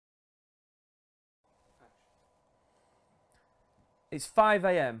It's 5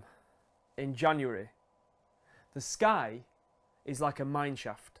 a.m. in January. The sky is like a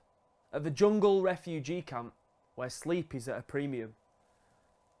mineshaft at the jungle refugee camp where sleep is at a premium.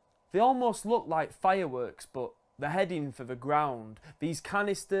 They almost look like fireworks, but they're heading for the ground. These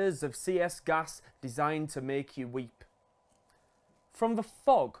canisters of CS gas designed to make you weep. From the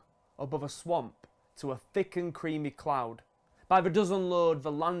fog above a swamp to a thick and creamy cloud, by the dozen load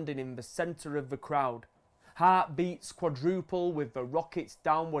the landing in the centre of the crowd. Heartbeats quadruple with the rocket's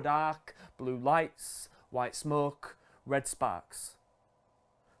downward arc, blue lights, white smoke, red sparks.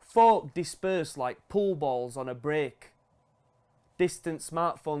 Folk disperse like pool balls on a break. Distant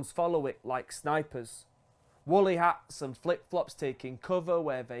smartphones follow it like snipers. Woolly hats and flip-flops taking cover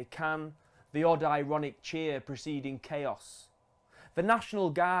where they can, the odd ironic cheer preceding chaos. The National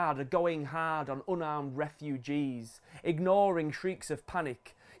Guard are going hard on unarmed refugees, ignoring shrieks of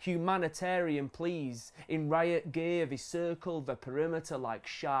panic, humanitarian pleas. In riot gear they circle the perimeter like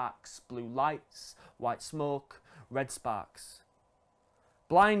sharks, blue lights, white smoke, red sparks.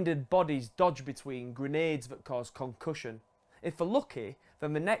 Blinded bodies dodge between grenades that cause concussion. If they're lucky,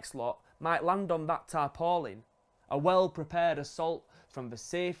 then the next lot might land on that tarpaulin. A well-prepared assault from the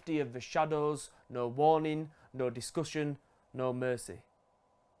safety of the shadows, no warning, no discussion, no mercy.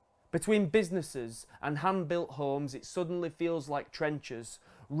 Between businesses and hand-built homes, it suddenly feels like trenches.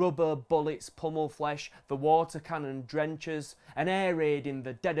 Rubber, bullets, pummel flesh, the water cannon drenches. An air raid in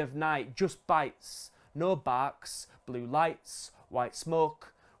the dead of night just bites. No barks, blue lights, white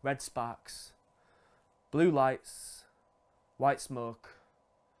smoke, red sparks. Blue lights, white smoke,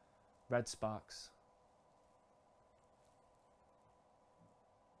 red sparks.